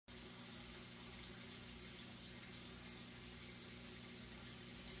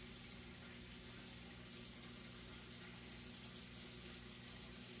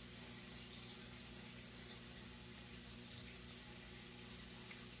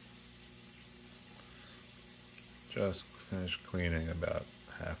Just finished cleaning about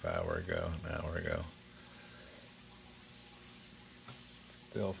half hour ago, an hour ago.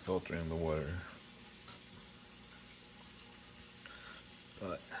 Still filtering the water.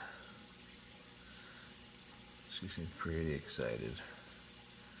 But she seems pretty excited.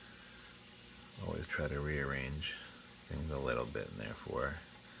 Always try to rearrange things a little bit in there for her.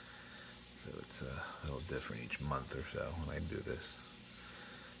 So it's a little different each month or so when I do this.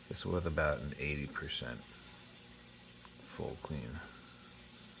 This was about an 80% full clean.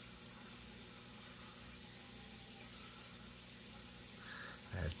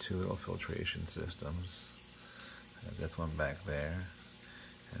 I have two little filtration systems. I have this one back there,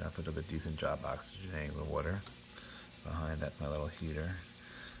 and I'll put up a decent job oxygenating the water. Behind that's my little heater.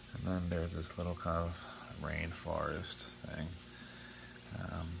 And then there's this little kind of rainforest thing.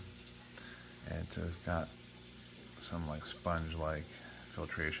 And so it's got some like sponge-like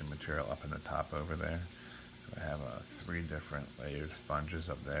filtration material up in the top over there. So I have 3 different layered sponges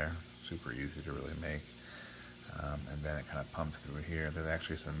up there. Super easy to really make. And then it kind of pumps through here. There's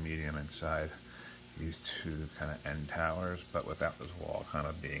actually some medium inside these 2 kind of end towers, but without this wall kind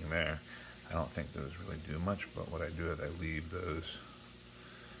of being there, I don't think those really do much. But what I do is I leave those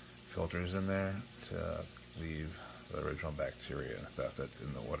filters in there to leave the original bacteria and stuff that's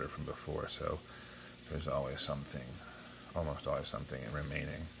in the water from before. So there's always something, almost always something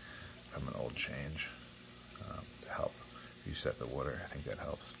remaining from an old change to help reset the water. I think that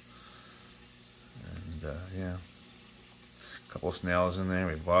helps. And yeah, a couple of snails in there.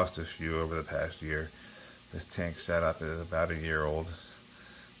 We've lost a few over the past year. This tank setup is about a year old.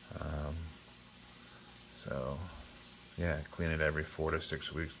 So yeah, clean it every 4 to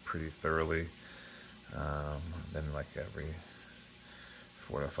 6 weeks pretty thoroughly. Then like every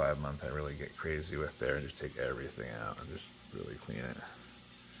 4 to 5 months I really get crazy with there and just take everything out and just really clean it.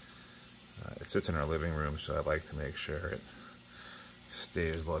 It sits in our living room, so I like to make sure it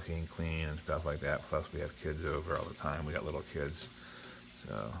stays looking clean and stuff like that. Plus we have kids over all the time. We got little kids,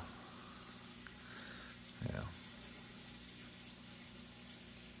 so yeah.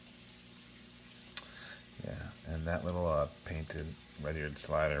 Yeah, and that little painted red-eared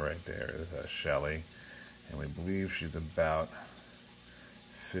slider right there is Shelly, and we believe she's about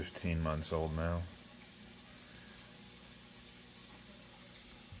 15 months old now.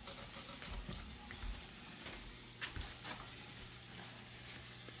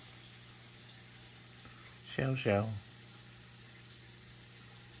 Show.